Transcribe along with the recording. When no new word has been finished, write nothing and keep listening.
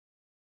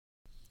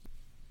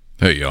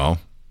Hey y'all,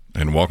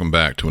 and welcome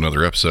back to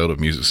another episode of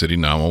Music City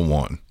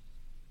 911.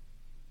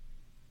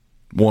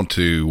 Want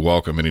to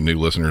welcome any new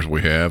listeners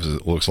we have, as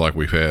it looks like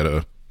we've had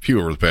a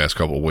few over the past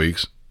couple of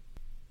weeks.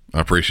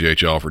 I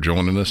appreciate y'all for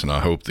joining us, and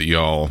I hope that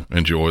y'all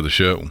enjoy the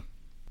show.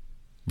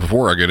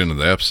 Before I get into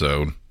the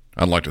episode,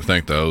 I'd like to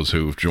thank those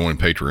who've joined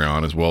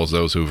Patreon, as well as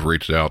those who've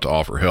reached out to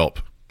offer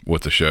help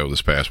with the show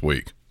this past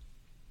week.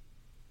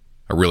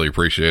 I really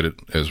appreciate it,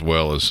 as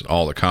well as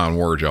all the kind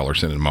words y'all are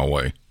sending my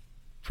way.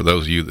 For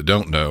those of you that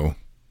don't know,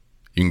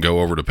 you can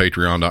go over to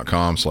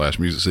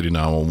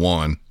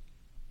patreon.com/musiccity911.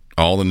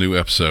 All the new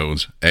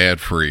episodes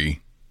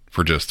ad-free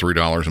for just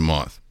 $3 a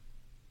month.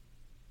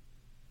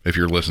 If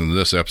you're listening to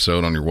this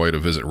episode on your way to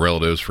visit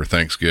relatives for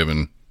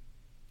Thanksgiving,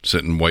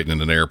 sitting waiting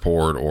in an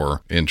airport,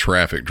 or in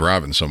traffic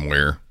driving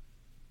somewhere,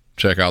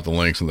 check out the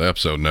links in the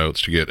episode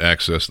notes to get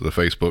access to the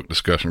Facebook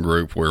discussion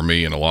group where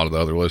me and a lot of the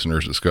other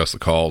listeners discuss the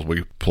calls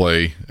we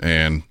play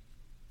and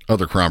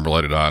other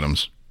crime-related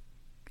items.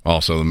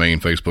 Also, the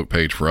main Facebook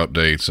page for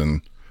updates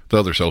and the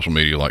other social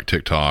media like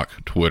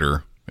TikTok,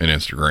 Twitter, and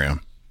Instagram.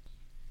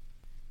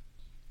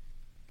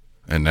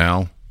 And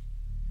now,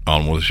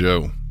 on with the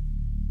show.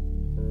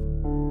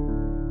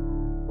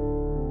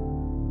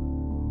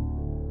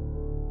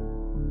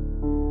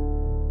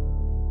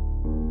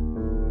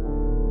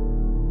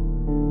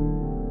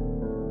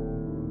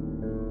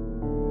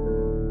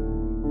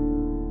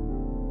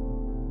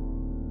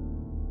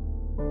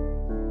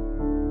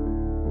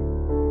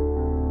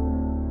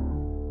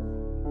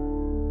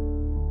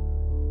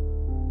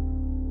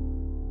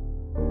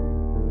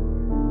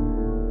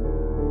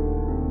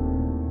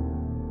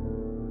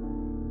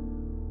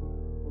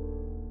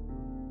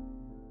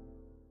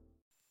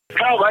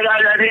 Help! I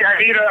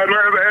need a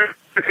murder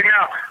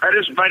now. I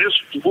just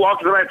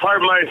walked into my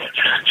apartment. My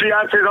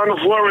fiance's on the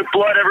floor with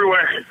blood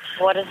everywhere.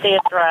 What is the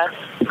address?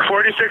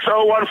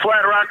 4601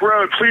 Flat Rock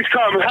Road. Please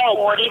come. Help.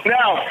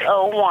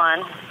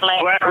 4601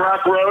 Flat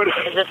Rock Road.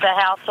 Is this a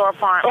house or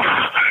apartment?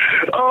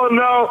 Oh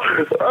no.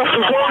 Oh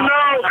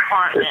no.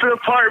 It's an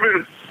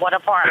apartment. What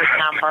apartment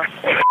number?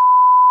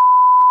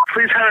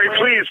 Please hurry,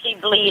 please. Where is she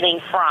bleeding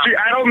from?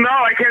 I don't know.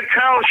 I can't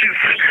tell.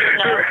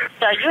 No.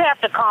 So you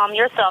have to calm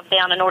yourself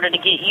down in order to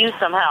get you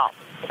some help.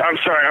 I'm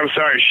sorry. I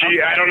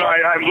don't know.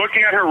 I'm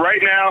looking at her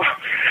right now.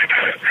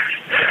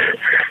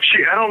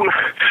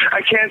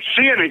 I can't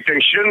see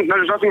anything.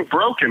 There's nothing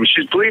broken.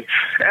 She's bleeding.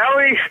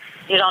 Ellie!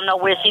 You don't know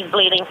where she's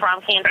bleeding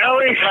from? Can't see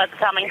where the blood's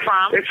coming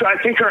from? I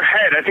think her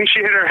head. I think she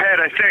hit her head,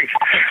 But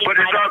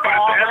it's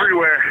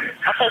everywhere.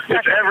 Okay, so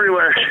it's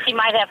everywhere. She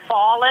might have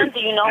fallen.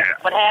 Do you know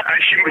what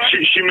happened?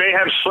 She may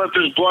have slipped.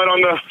 There's blood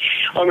on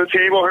the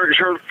table. Her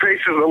face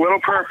is a little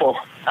purple.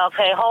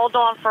 Okay, hold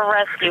on for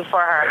rescue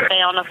for her.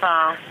 Stay on the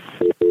phone.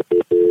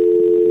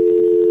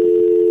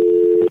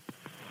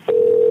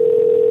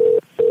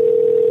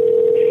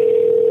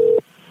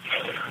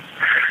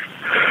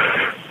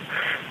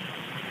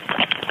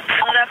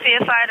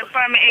 Fire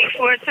Department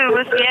 842.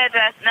 What's the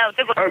address? No,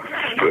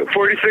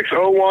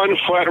 4601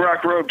 Flat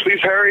Rock Road. Please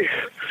hurry.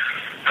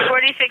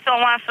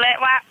 4601 Flat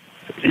Rock.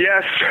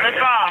 Yes.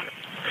 What's wrong?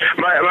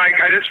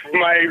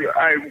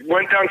 I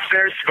went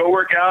downstairs to go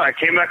work out. I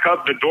came back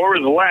up. The door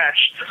was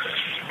latched.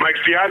 My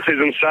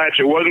fiance's inside.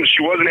 She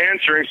wasn't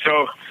answering.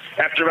 So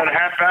after about a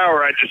half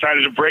hour, I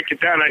decided to break it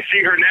down. I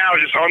see her now,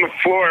 just on the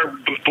floor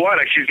with blood.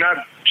 She's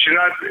not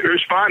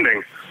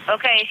responding.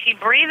 Okay, is she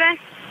breathing?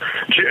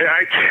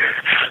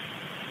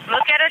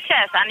 Look at her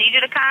chest. I need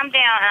you to calm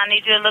down, and I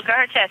need you to look at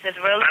her chest. It's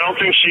really. I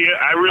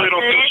really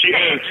don't think she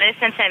is.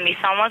 Listen to me.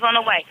 Someone's on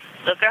the way.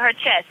 Look at her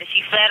chest. Is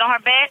she flat on her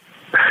back?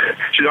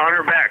 She's on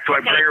her back. So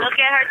I bring her. Look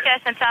at her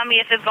chest and tell me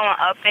if it's going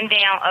up and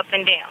down, up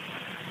and down.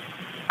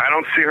 I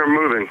don't see her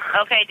moving.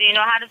 Okay. Do you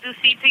know how to do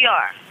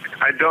CPR?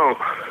 I don't.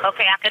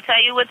 Okay. I can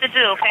tell you what to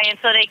do. Okay,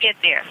 until they get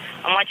there.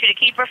 I want you to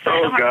keep her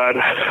flat on her. God.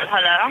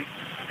 Hello.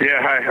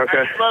 Yeah, hi,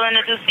 okay. Are you willing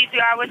to do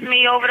CPR with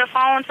me over the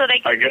phone until they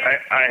get there?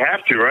 I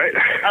have to, right?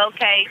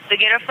 Okay, so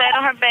get her flat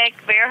on her back,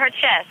 bare her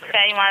chest,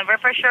 okay? You want to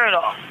rip her shirt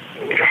off.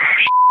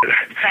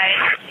 Okay?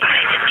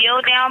 Kneel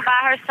down by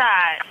her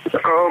side.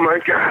 Oh, my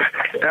God.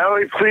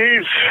 Ellie,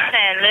 please.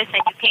 Listen,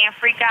 you can't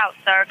freak out,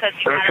 sir, because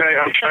you Okay,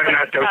 I'm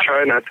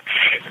trying not.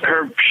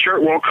 Her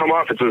shirt won't come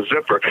off. It's a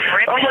zipper.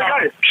 Oh, my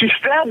God, she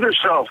stabbed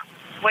herself.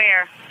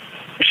 Where?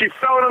 She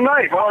fell with a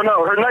knife. Oh,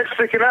 no, her knife's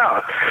sticking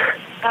out.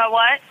 Her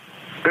what?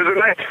 There's a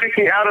knife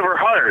sticking out of her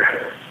heart.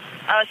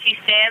 Oh, she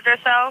stabbed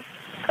herself?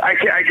 I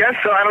guess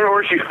so. I don't know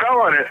where she fell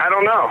on it. I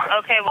don't know.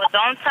 Okay, well,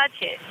 don't touch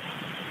it.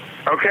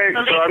 Okay,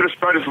 so I just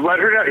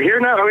let her down.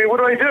 Here now? I mean, what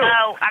do I do?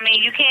 No, I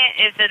mean, you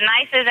can't. If the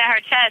knife is in her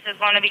chest, it's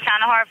going to be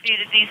kind of hard for you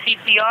to do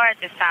CPR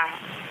at this time.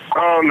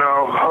 Oh,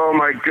 no. Oh,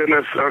 my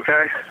goodness.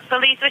 Okay.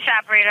 Police, which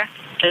operator?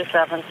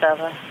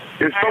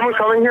 277. Is someone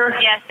coming here?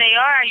 Yes, they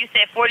are. You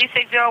said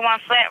 4601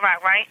 Flat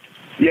Rock, right?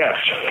 Yes.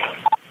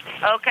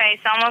 Okay,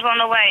 someone's on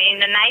the way.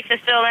 And the knife is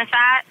still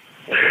inside?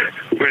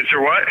 Wait,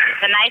 so what?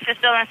 The knife is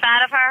still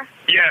inside of her?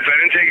 Yes, I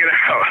didn't take it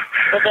out.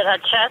 Was it her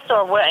chest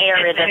or what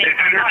area? It's in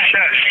her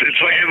chest.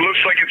 It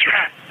looks like it's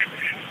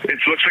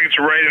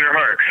right in her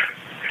heart.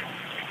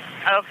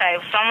 Okay,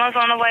 someone's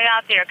on the way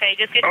out there. Okay,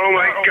 just get. Oh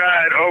my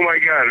God! Oh my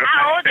God!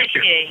 How old is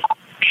she?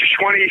 She's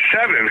 27.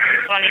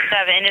 27,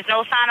 and there's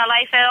no sign of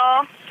life at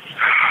all.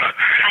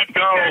 Like,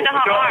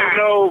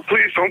 No,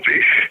 please don't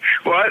be.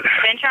 What?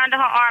 Pinch her under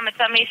her arm and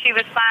tell me if she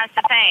responds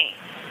to pain.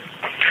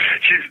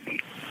 She's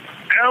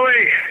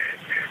Ellie.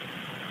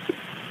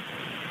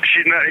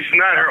 She's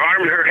not. Her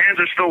arm, her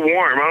hands are still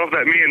warm. I don't know what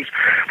that means,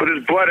 but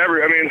there's blood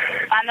everywhere.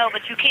 I know,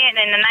 but you can't,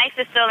 and the knife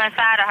is still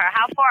inside of her.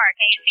 How far?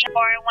 Can you see how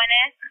far it went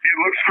in? It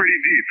looks pretty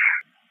deep.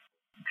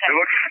 Okay. It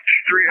looks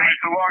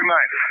it's a long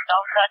knife.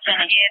 Don't touch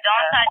anything. Yeah,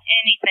 don't touch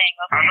anything.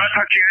 Okay? I'm not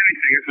touching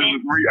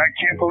anything. I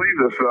can't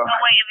believe this. So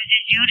wait, it was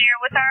just you there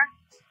with her?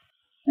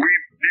 We're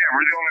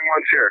the only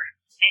ones here.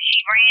 And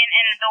she ran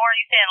in the door,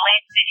 you said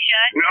latched it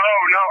shut? No,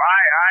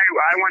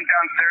 I went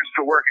downstairs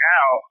to work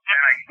out,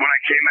 and when I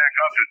came back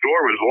up, the door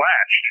was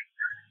latched.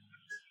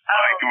 Oh.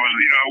 Like it was,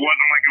 it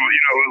wasn't like it was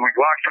like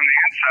locked from the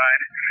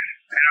inside,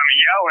 and I'm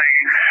yelling.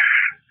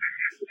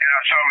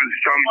 So I'm was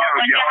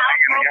yelling. Your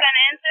house broken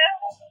into?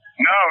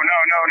 No.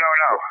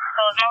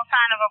 So there's no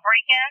sign of a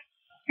break-in?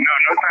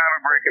 No sign of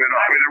a break-in at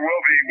all. There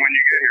will be when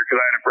you get here,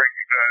 because I had to break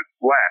the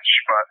latch,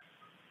 but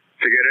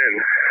to get in.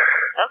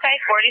 Okay,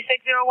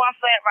 4601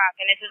 Flat Rock,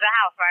 and this is a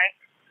house, right?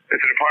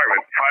 It's an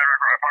apartment.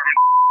 Apartment.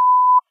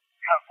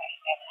 Okay,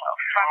 that's all.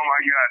 Oh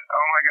my God.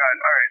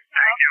 All right,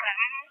 thank you.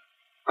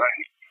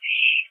 Bye.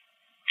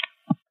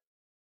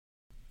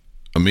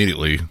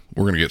 Immediately,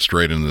 we're going to get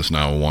straight into this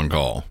 911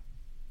 call.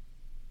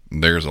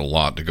 There's a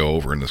lot to go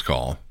over in this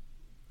call,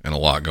 and a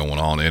lot going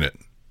on in it.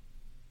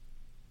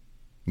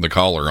 The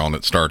caller on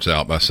it starts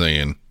out by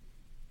saying,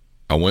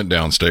 I went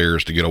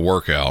downstairs to get a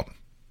workout.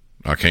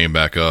 I came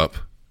back up.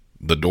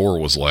 The door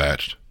was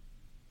latched.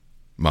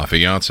 My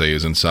fiance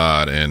is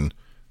inside and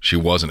she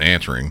wasn't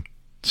answering.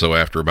 So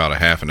after about a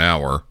half an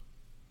hour,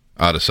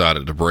 I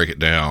decided to break it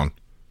down,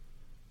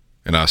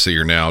 and I see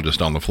her now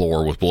just on the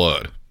floor with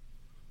blood.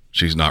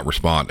 She's not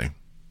responding.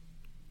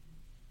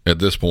 At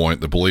this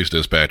point, the police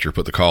dispatcher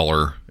put the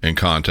caller in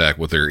contact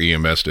with their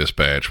EMS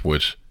dispatch,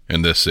 which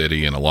in this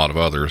city and a lot of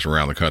others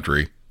around the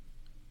country,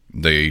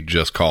 they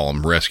just call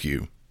them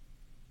rescue.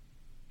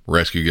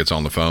 Rescue gets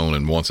on the phone,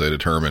 and once they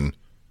determine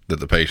that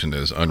the patient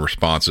is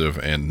unresponsive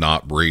and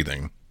not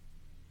breathing,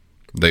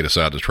 they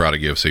decide to try to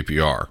give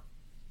CPR.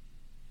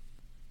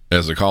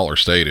 As the caller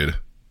stated,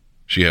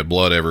 she had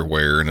blood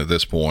everywhere, and at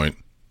this point,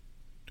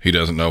 he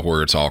doesn't know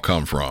where it's all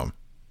come from.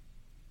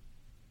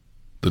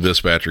 The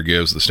dispatcher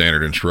gives the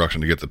standard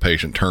instruction to get the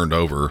patient turned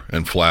over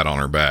and flat on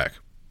her back.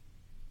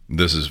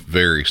 This is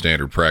very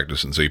standard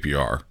practice in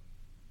CPR.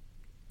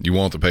 You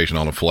want the patient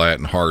on a flat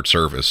and hard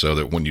surface so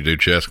that when you do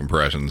chest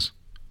compressions,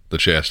 the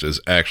chest is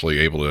actually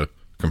able to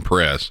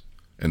compress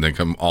and then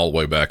come all the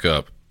way back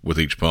up with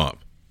each pump.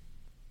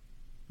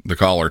 The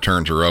caller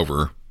turns her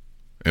over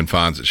and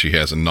finds that she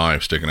has a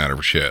knife sticking out of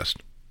her chest.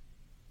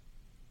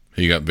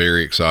 He got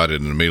very excited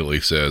and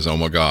immediately says, "Oh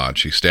my God,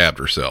 she stabbed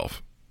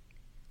herself."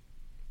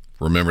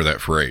 Remember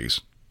that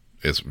phrase.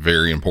 It's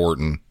very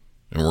important,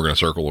 and we're going to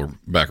circle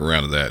back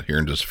around to that here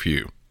in just a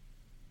few.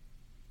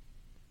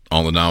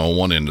 On the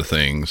 911 end of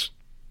things,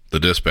 the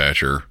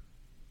dispatcher,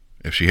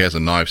 if she has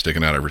a knife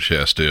sticking out of her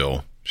chest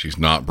still, she's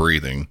not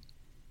breathing,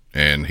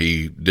 and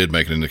he did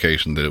make an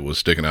indication that it was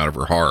sticking out of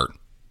her heart,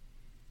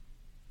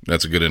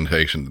 that's a good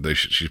indication that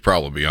she's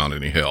probably beyond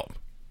any help.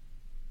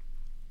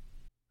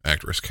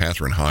 Actress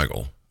Katherine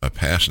Heigl, a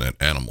passionate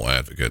animal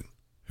advocate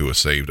who has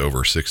saved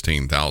over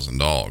 16,000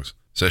 dogs,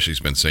 says she's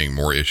been seeing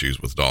more issues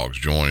with dogs'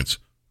 joints,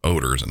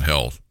 odors, and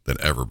health than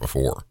ever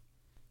before.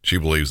 She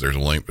believes there's a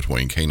link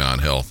between canine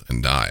health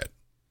and diet.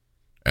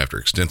 After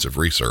extensive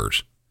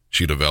research,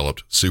 she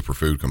developed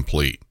Superfood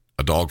Complete,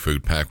 a dog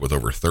food packed with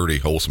over 30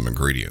 wholesome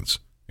ingredients,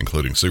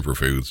 including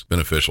superfoods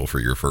beneficial for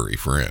your furry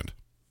friend.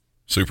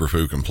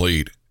 Superfood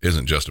Complete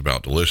isn't just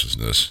about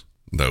deliciousness,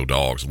 though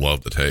dogs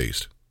love the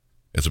taste.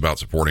 It's about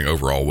supporting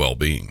overall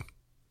well-being.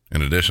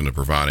 In addition to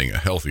providing a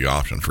healthy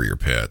option for your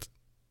pet,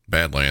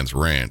 Badlands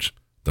Ranch,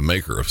 the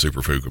maker of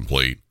Superfood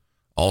Complete,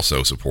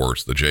 also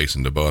supports the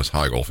Jason DeBus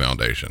Heigl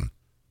Foundation,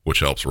 which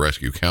helps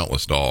rescue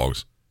countless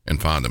dogs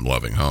and find them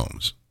loving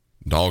homes.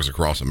 Dogs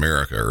across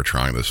America are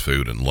trying this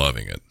food and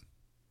loving it.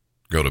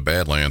 Go to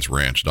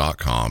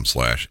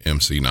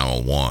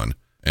badlandsranch.com/MC901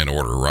 and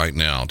order right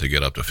now to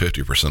get up to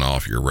 50%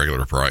 off your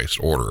regular priced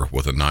order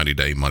with a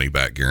 90-day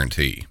money-back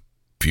guarantee.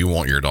 If you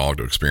want your dog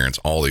to experience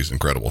all these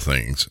incredible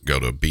things, go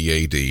to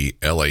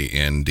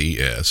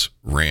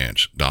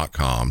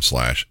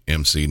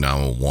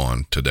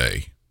badlandsranch.com/MC901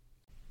 today.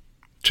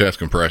 Chest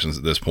compressions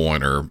at this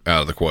point are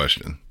out of the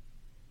question.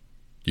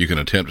 You can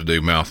attempt to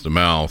do mouth to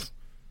mouth.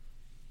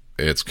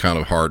 It's kind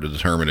of hard to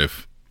determine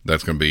if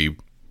that's going to be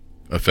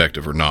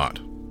effective or not.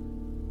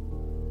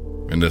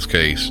 In this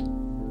case,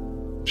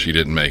 she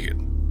didn't make it.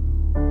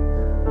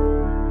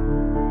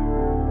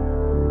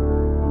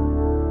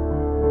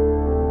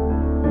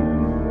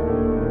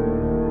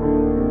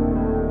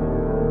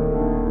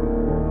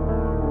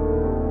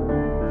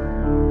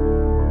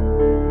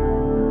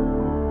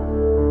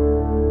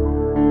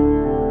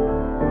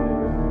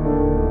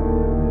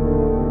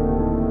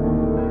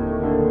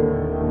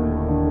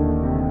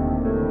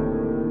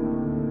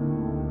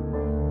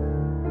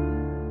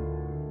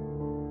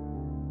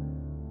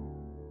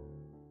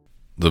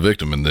 The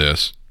victim in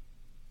this,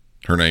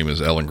 her name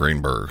is Ellen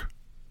Greenberg.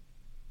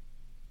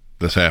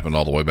 This happened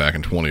all the way back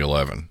in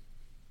 2011.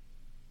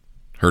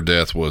 Her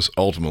death was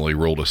ultimately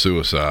ruled a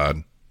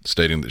suicide,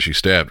 stating that she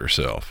stabbed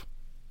herself.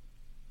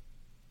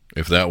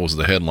 If that was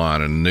the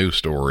headline in a news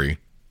story,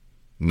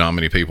 not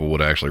many people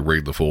would actually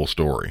read the full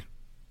story.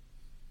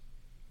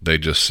 They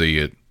just see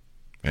it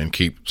and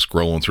keep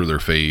scrolling through their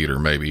feed, or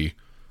maybe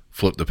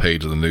flip the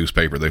page of the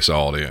newspaper they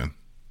saw it in.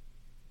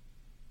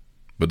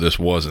 But this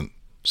wasn't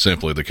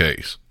simply the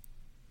case.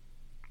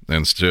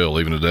 And still,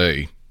 even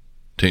today,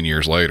 10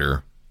 years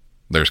later,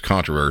 there's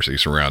controversy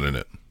surrounding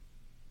it.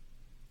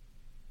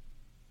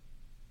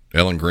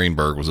 Ellen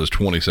Greenberg was just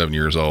 27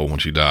 years old when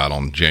she died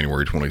on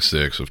January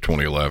 26 of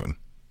 2011.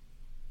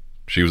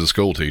 She was a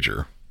school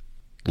teacher,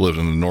 lived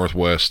in the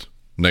northwest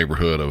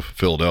neighborhood of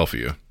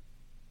Philadelphia.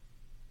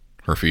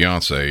 Her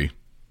fiance,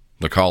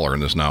 the caller in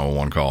this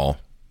 911 call,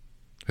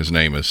 his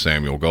name is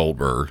Samuel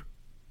Goldberg,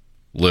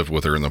 lived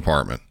with her in the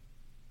apartment.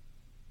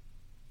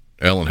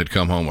 Ellen had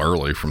come home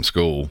early from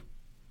school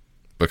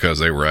because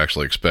they were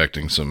actually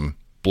expecting some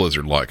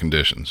blizzard-like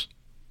conditions.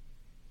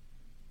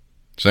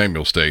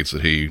 Samuel states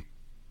that he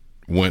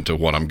went to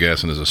what I'm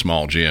guessing is a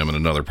small gym in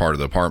another part of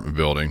the apartment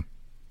building,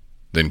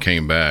 then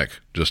came back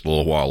just a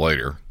little while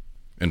later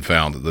and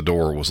found that the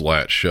door was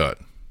latched shut.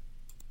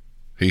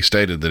 He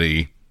stated that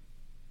he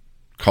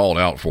called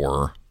out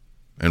for her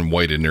and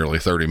waited nearly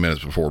 30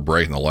 minutes before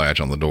breaking the latch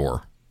on the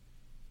door.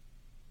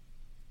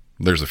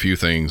 There's a few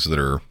things that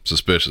are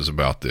suspicious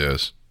about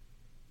this,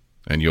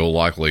 and you'll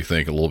likely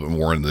think a little bit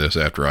more into this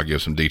after I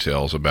give some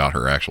details about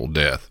her actual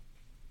death.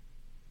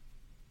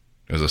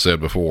 As I said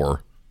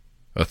before,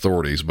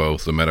 authorities,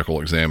 both the medical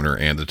examiner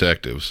and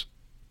detectives,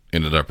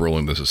 ended up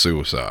ruling this a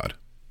suicide.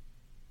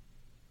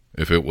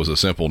 If it was a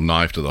simple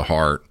knife to the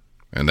heart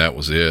and that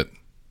was it,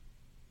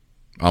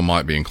 I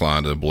might be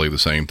inclined to believe the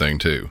same thing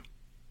too.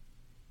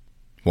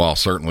 While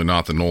certainly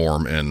not the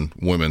norm in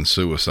women's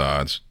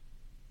suicides,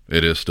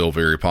 it is still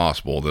very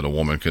possible that a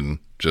woman can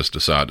just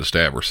decide to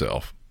stab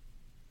herself.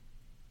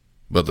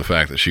 But the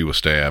fact that she was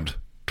stabbed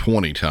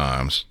 20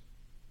 times,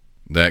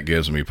 that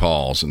gives me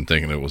pause in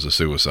thinking it was a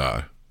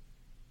suicide.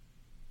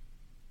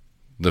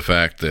 The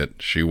fact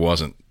that she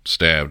wasn't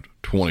stabbed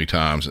 20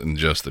 times in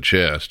just the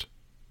chest,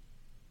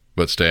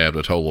 but stabbed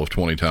a total of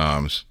 20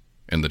 times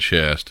in the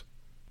chest,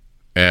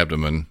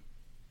 abdomen,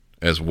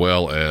 as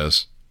well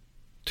as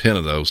 10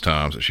 of those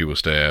times that she was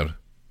stabbed,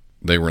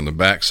 they were in the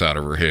backside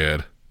of her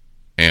head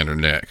and her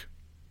neck.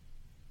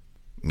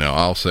 Now,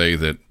 I'll say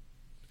that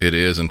it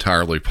is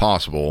entirely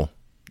possible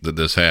that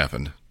this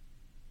happened,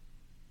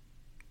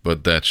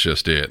 but that's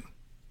just it.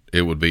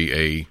 It would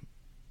be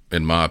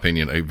in my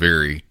opinion, a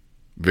very,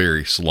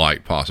 very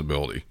slight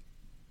possibility.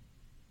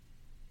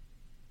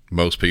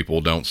 Most people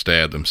don't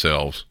stab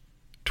themselves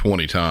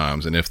 20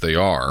 times, and if they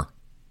are,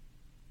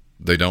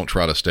 they don't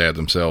try to stab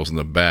themselves in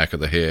the back of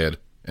the head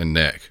and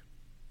neck.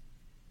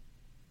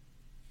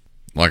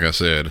 Like I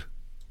said,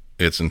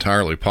 it's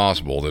entirely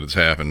possible that it's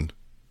happened,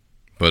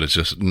 but it's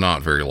just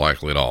not very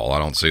likely at all. I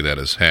don't see that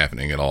as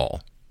happening at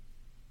all.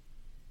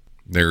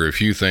 There are a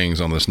few things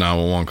on this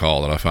 911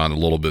 call that I find a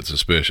little bit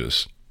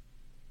suspicious.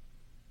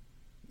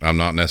 I'm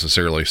not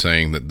necessarily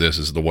saying that this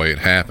is the way it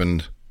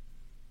happened.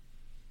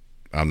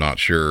 I'm not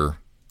sure.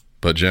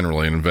 But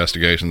generally in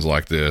investigations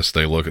like this,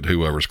 they look at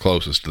whoever's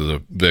closest to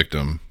the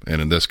victim,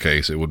 and in this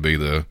case, it would be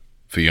the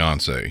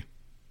fiancé.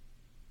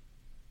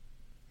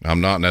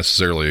 I'm not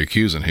necessarily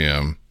accusing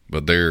him,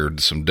 but there are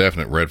some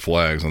definite red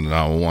flags on the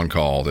 911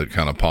 call that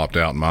kind of popped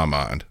out in my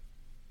mind,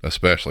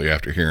 especially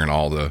after hearing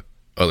all the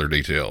other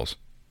details.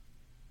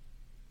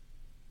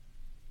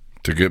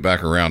 To get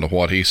back around to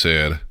what he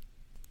said,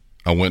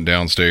 I went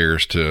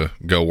downstairs to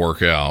go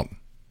work out.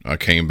 I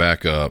came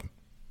back up.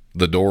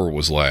 The door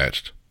was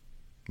latched.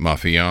 My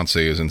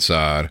fiancée is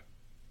inside,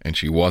 and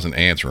she wasn't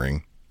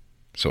answering.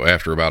 So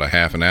after about a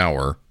half an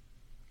hour,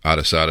 I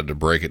decided to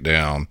break it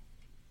down,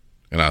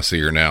 and I see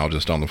her now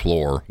just on the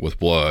floor with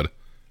blood,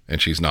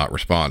 and she's not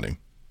responding.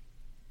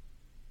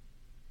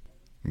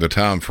 The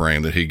time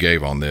frame that he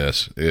gave on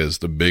this is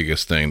the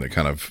biggest thing that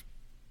kind of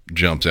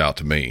jumps out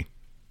to me.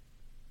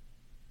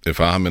 If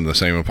I'm in the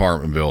same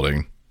apartment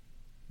building,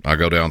 I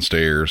go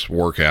downstairs,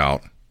 work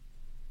out,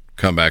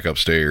 come back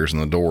upstairs,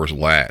 and the door's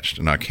latched,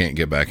 and I can't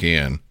get back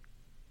in,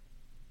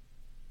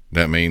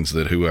 that means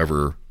that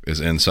whoever is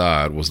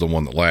inside was the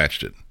one that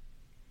latched it.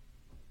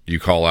 You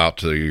call out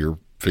to your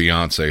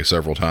fiance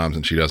several times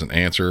and she doesn't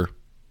answer,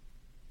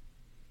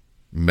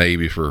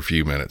 maybe for a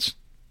few minutes.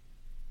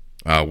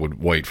 I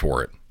would wait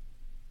for it.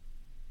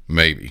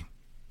 Maybe.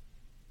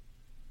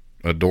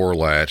 A door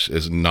latch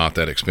is not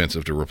that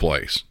expensive to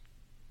replace.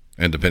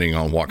 And depending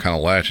on what kind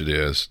of latch it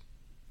is,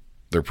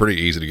 they're pretty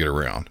easy to get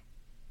around.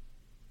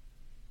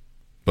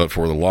 But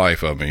for the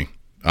life of me,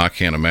 I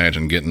can't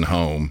imagine getting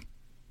home,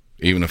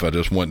 even if I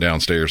just went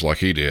downstairs like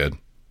he did,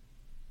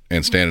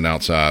 and standing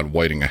outside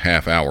waiting a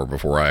half hour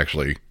before I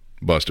actually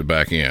busted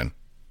back in.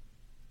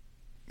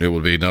 It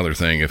would be another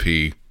thing if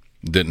he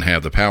didn't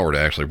have the power to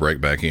actually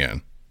break back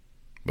in,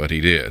 but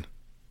he did.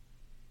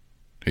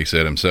 He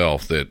said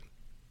himself that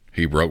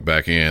he broke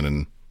back in,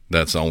 and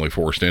that's the only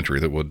forced entry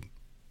that would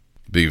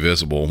be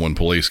visible when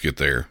police get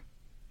there.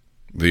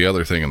 The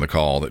other thing in the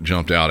call that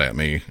jumped out at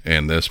me,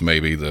 and this may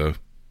be the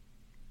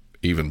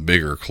even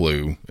bigger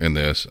clue in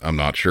this, I'm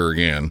not sure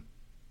again.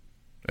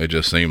 It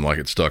just seemed like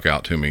it stuck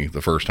out to me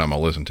the first time I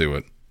listened to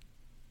it.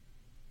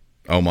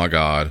 Oh my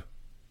God,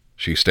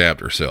 she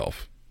stabbed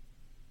herself.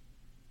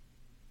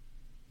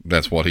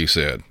 That's what he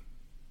said.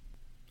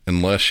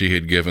 Unless she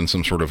had given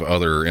some sort of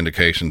other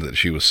indication that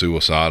she was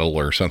suicidal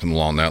or something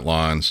along that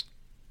lines,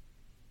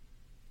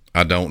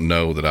 I don't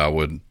know that I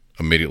would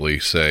immediately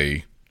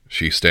say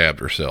she stabbed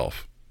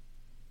herself.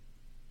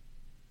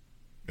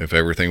 If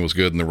everything was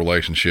good in the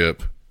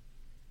relationship,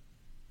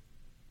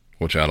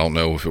 which I don't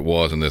know if it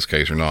was in this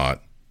case or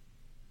not,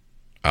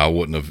 I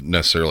wouldn't have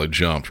necessarily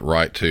jumped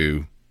right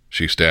to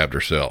she stabbed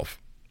herself.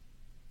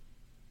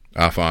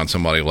 I find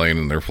somebody laying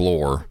in their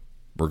floor,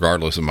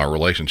 regardless of my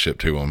relationship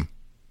to them,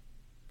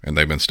 and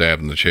they've been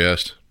stabbed in the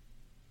chest,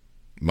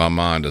 my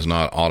mind does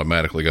not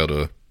automatically go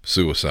to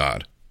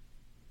suicide.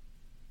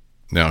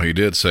 Now, he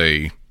did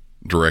say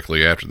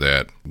directly after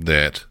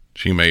that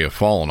she may have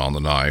fallen on the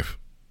knife,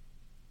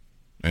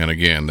 and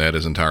again, that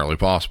is entirely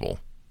possible.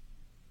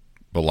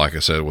 But like I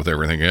said, with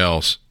everything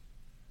else,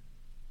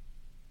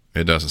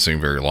 it doesn't seem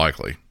very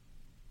likely.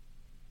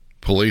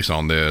 Police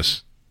on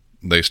this,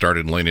 they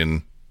started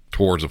leaning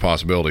towards the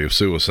possibility of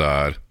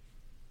suicide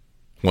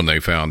when they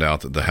found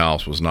out that the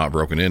house was not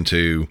broken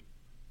into,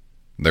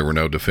 there were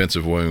no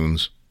defensive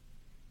wounds,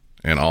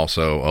 and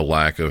also a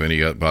lack of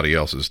anybody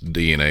else's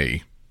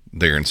DNA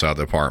there inside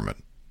the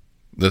apartment.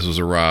 This was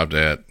arrived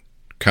at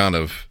kind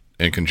of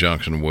in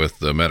conjunction with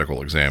the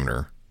medical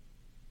examiner.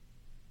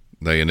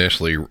 They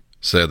initially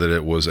said that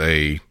it was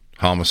a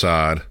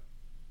homicide,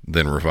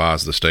 then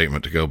revised the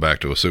statement to go back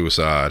to a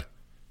suicide.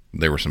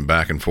 There was some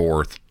back and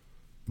forth,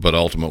 but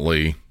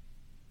ultimately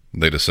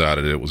they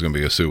decided it was going to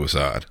be a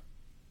suicide.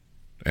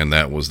 And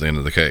that was the end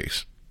of the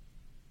case.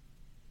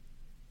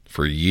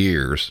 For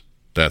years,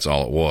 that's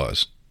all it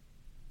was.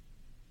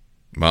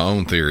 My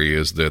own theory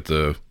is that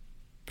the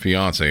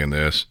fiance in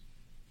this,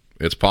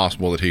 it's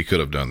possible that he could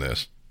have done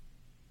this.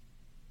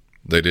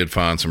 They did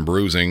find some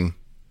bruising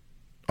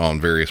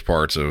on various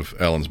parts of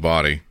Ellen's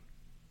body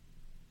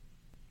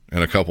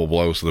and a couple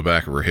blows to the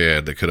back of her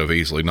head that could have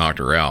easily knocked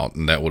her out,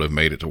 and that would have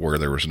made it to where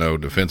there was no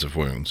defensive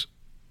wounds.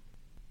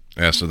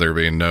 As to there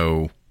being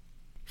no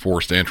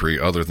forced entry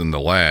other than the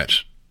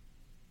latch,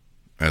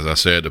 as I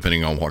said,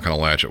 depending on what kind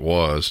of latch it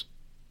was,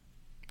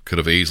 could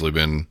have easily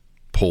been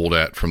pulled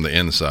at from the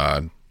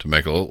inside to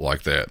make it look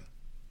like that.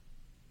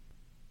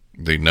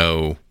 The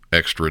no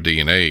extra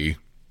DNA,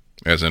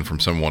 as in from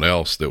someone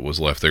else that was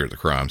left there at the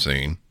crime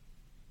scene.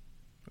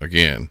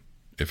 Again,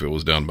 if it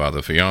was done by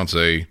the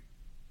fiance,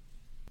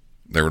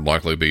 there would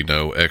likely be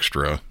no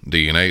extra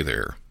DNA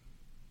there.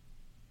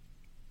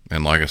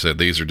 And like I said,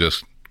 these are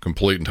just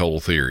complete and total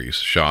theories,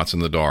 shots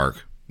in the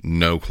dark,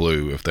 no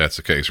clue if that's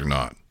the case or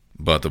not.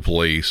 But the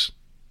police,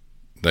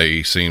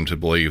 they seem to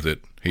believe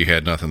that he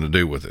had nothing to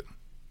do with it.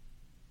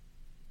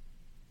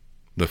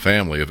 The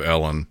family of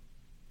Ellen,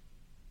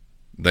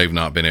 they've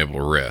not been able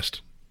to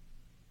rest.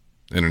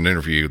 In an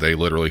interview, they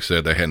literally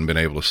said they hadn't been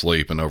able to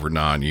sleep in over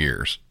 9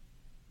 years.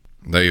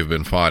 They have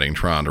been fighting,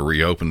 trying to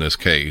reopen this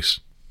case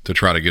to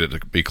try to get it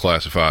to be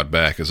classified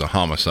back as a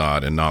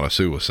homicide and not a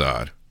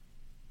suicide.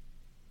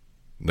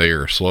 They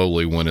are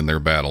slowly winning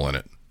their battle in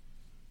it.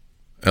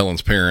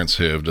 Ellen's parents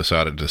have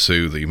decided to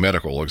sue the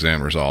medical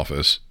examiner's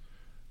office,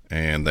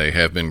 and they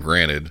have been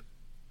granted,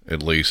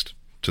 at least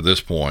to this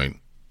point,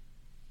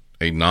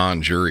 a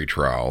non-jury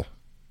trial.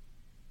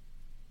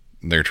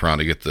 They're trying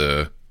to get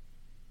the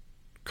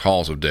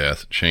cause of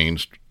death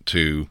changed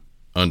to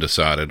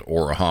undecided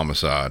or a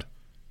homicide.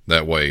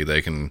 That way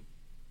they can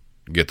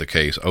get the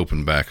case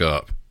opened back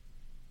up.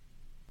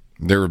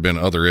 There have been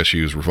other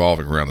issues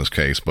revolving around this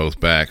case, both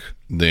back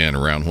then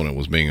around when it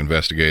was being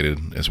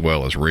investigated as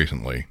well as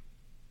recently.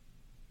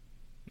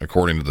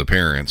 According to the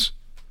parents,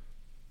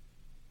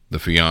 the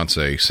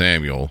fiancé,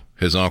 Samuel,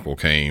 his uncle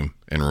came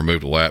and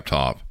removed a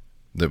laptop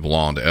that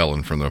belonged to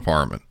Ellen from the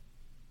apartment.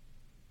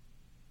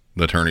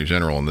 The attorney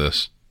general in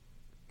this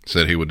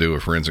said he would do a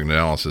forensic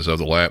analysis of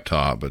the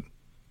laptop, but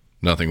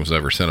nothing was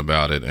ever sent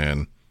about it,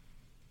 and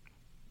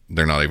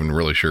they're not even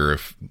really sure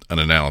if an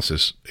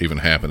analysis even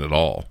happened at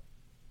all.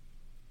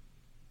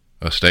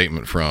 A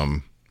statement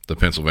from the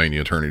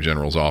Pennsylvania Attorney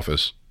General's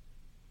office,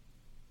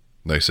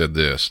 they said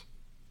this: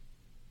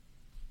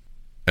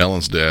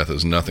 Ellen's death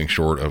is nothing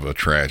short of a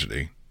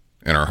tragedy,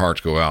 and our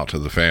hearts go out to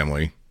the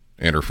family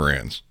and her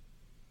friends.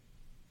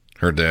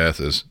 Her death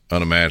is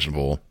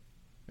unimaginable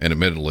and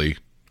admittedly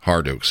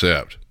hard to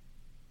accept,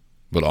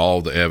 but all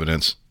of the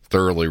evidence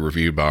thoroughly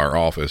reviewed by our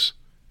office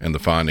and the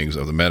findings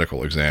of the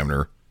medical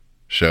examiner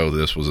show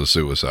this was a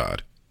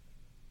suicide.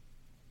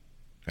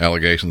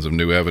 Allegations of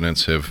new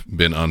evidence have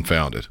been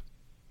unfounded.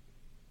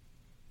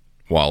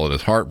 While it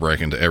is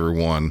heartbreaking to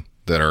everyone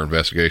that our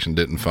investigation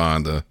didn't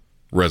find the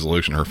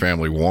resolution her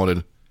family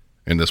wanted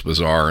in this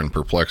bizarre and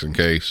perplexing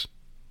case,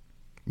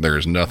 there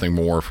is nothing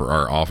more for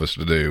our office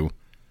to do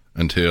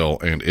until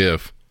and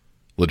if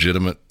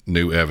legitimate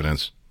new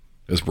evidence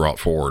is brought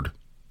forward.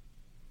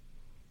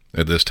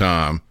 At this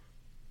time,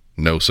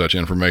 no such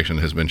information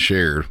has been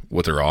shared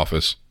with their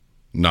office,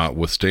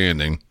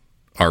 notwithstanding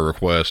our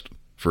request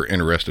for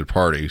interested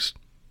parties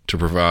to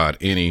provide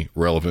any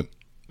relevant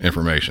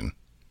information.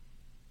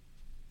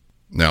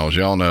 Now, as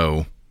y'all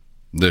know,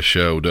 this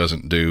show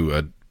doesn't do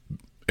a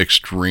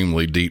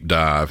extremely deep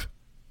dive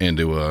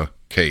into a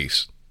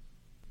case.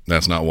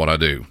 That's not what I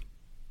do.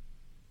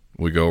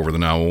 We go over the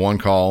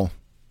 911 call,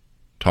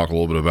 talk a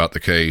little bit about the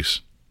case,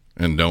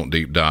 and don't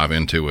deep dive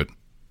into it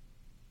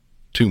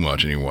too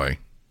much anyway.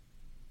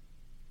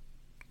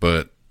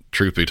 But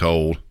truth be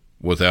told,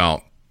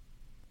 without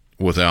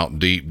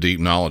deep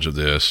knowledge of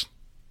this,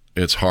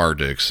 it's hard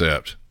to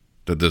accept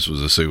that this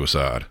was a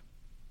suicide.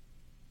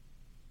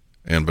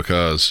 And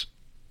because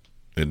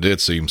it did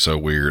seem so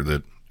weird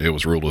that it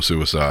was ruled a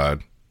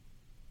suicide,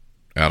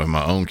 out of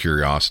my own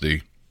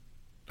curiosity,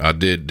 I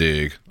did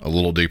dig a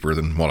little deeper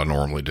than what I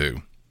normally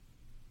do.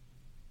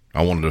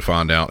 I wanted to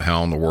find out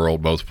how in the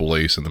world both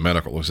police and the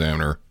medical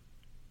examiner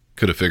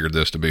could have figured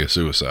this to be a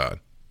suicide.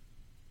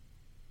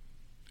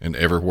 And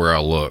everywhere I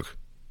look,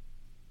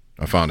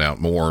 I find out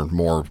more and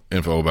more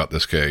info about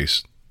this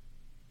case,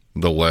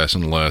 the less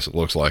and less it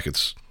looks like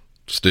it's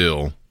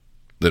still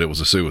that it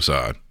was a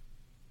suicide.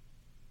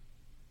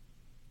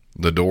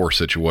 The door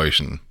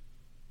situation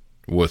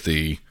with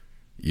the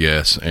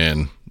yes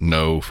and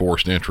no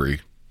forced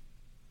entry,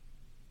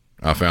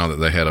 I found that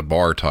they had a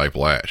bar type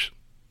latch.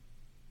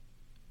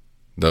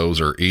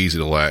 Those are easy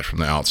to latch from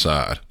the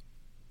outside,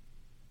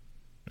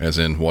 as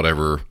in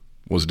whatever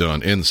was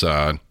done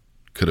inside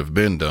could have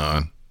been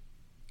done,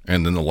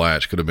 and then the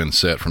latch could have been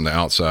set from the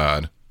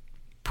outside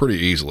pretty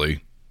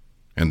easily,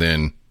 and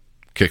then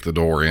kick the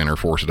door in or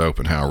force it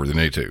open however they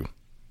need to.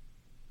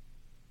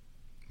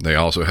 They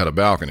also had a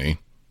balcony,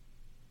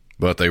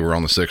 but they were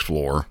on the 6th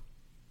floor,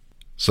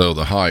 so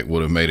the height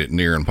would have made it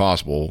near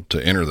impossible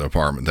to enter the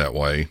apartment that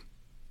way.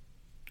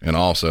 And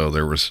also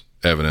there was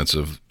evidence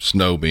of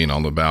snow being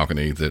on the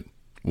balcony that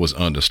was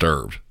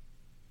undisturbed.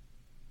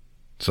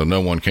 So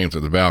no one came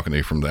through the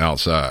balcony from the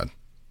outside.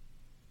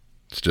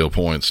 Still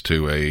points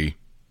to a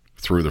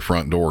through the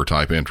front door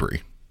type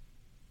entry.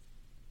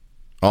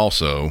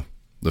 Also,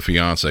 the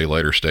fiance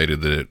later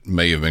stated that it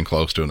may have been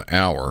close to an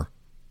hour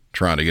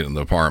trying to get in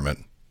the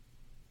apartment,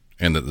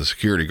 and that the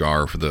security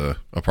guard for the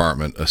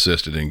apartment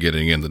assisted in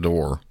getting in the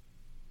door,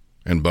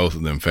 and both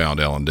of them found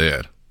Ellen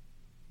dead.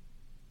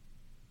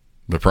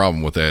 The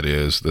problem with that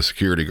is the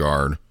security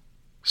guard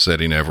said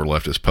he never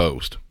left his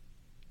post.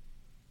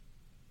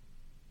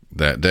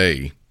 That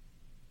day,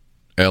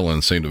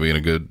 Ellen seemed to be in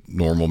a good,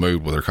 normal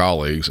mood with her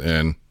colleagues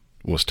and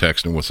was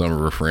texting with some of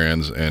her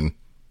friends and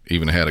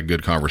even had a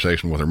good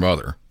conversation with her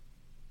mother.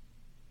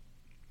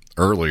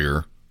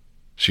 Earlier,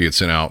 she had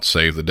sent out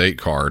save the date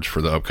cards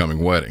for the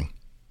upcoming wedding.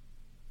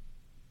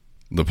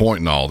 The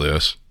point in all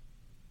this,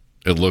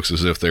 it looks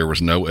as if there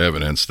was no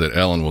evidence that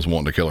Ellen was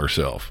wanting to kill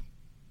herself.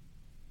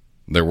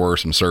 There were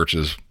some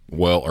searches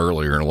well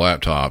earlier in a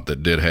laptop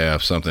that did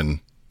have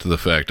something to the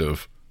effect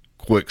of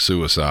quick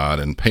suicide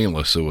and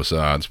painless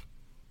suicides,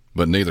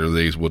 but neither of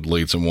these would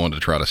lead someone to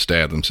try to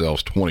stab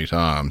themselves 20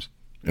 times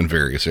in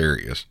various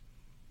areas.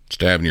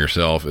 Stabbing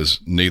yourself is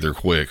neither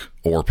quick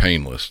or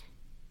painless.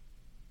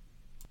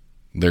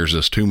 There's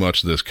just too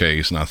much to this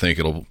case, and I think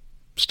it'll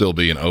still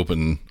be an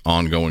open,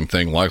 ongoing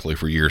thing likely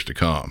for years to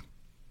come.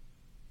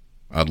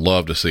 I'd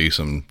love to see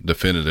some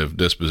definitive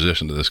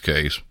disposition to this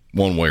case,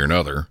 one way or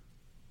another,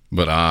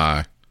 but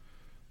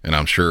and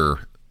I'm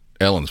sure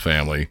Ellen's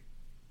family,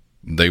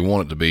 they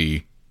want it to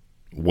be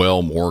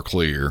well more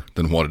clear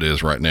than what it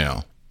is right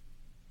now.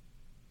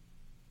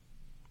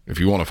 If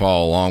you want to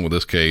follow along with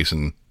this case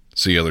and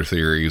see other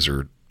theories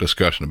or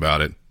discussion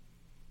about it,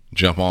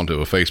 jump onto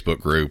a Facebook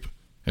group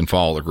and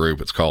follow the group.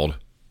 It's called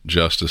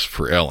Justice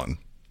for Ellen.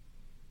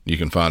 You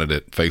can find it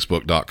at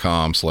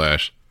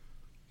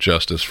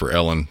facebook.com/Justice for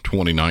Ellen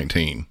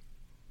 2019.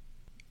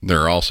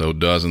 There are also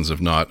dozens,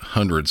 if not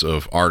hundreds,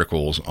 of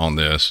articles on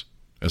this,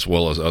 as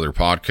well as other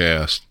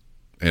podcasts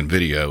and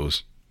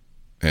videos.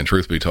 And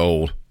truth be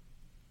told,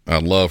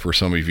 I'd love for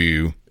some of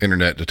you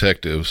internet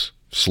detectives,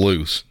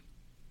 sleuths,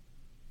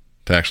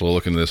 to actually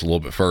look into this a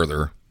little bit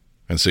further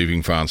and see if you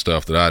can find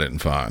stuff that I didn't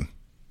find.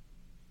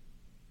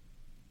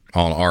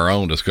 On our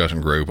own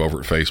discussion group over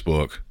at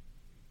Facebook,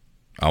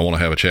 I want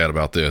to have a chat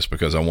about this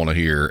because I want to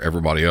hear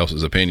everybody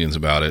else's opinions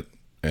about it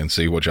and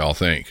see what y'all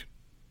think.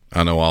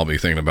 I know I'll be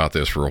thinking about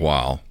this for a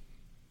while.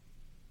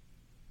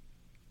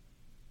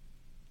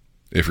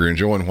 If you're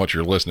enjoying what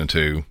you're listening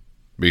to,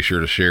 be sure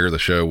to share the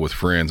show with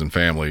friends and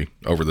family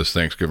over this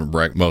Thanksgiving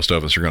break most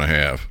of us are going to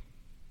have.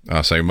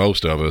 I say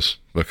most of us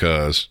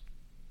because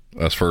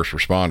us first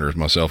responders,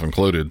 myself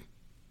included,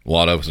 a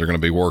lot of us are going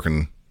to be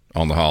working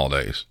on the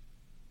holidays.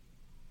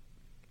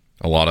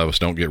 A lot of us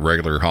don't get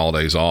regular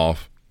holidays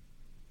off,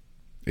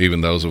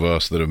 even those of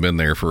us that have been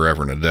there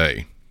forever and a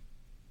day.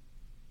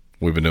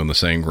 We've been doing the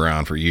same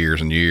grind for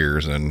years and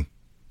years, and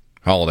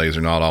holidays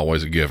are not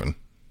always a given.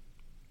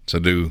 So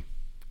do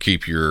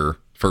keep your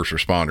first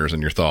responders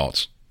in your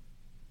thoughts.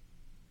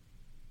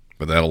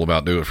 But that'll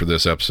about do it for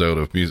this episode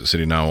of Music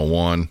City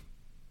 911.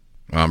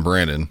 I'm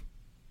Brandon.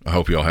 I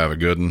hope y'all have a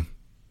good one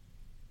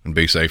and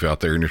be safe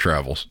out there in your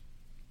travels.